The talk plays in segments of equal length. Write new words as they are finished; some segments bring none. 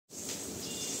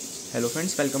Hello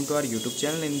friends, welcome to our YouTube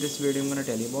channel. In this video I'm going to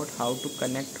tell you about how to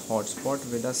connect hotspot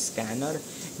with a scanner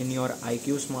in your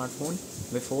IQOO smartphone.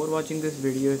 Before watching this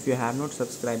video, if you have not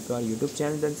subscribed to our YouTube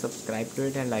channel, then subscribe to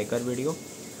it and like our video.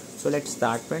 So let's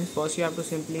start friends. First you have to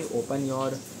simply open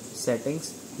your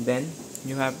settings, then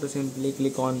you have to simply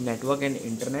click on network and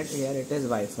internet. Here it is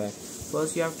Wi-Fi.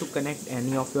 First you have to connect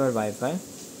any of your Wi-Fi,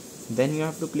 then you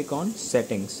have to click on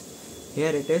settings.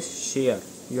 Here it is share.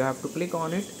 You have to click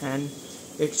on it and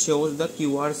it shows the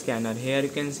QR scanner. Here you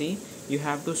can see you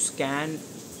have to scan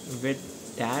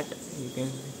with that.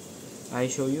 I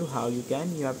show you how you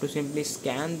have to simply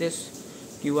scan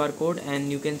this QR code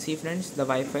and you can see friends, the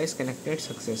Wi-Fi is connected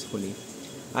successfully.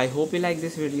 I hope you like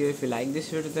this video. If you like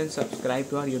this video, then subscribe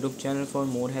to our YouTube channel for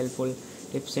more helpful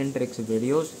tips and tricks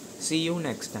videos. See you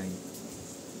next time.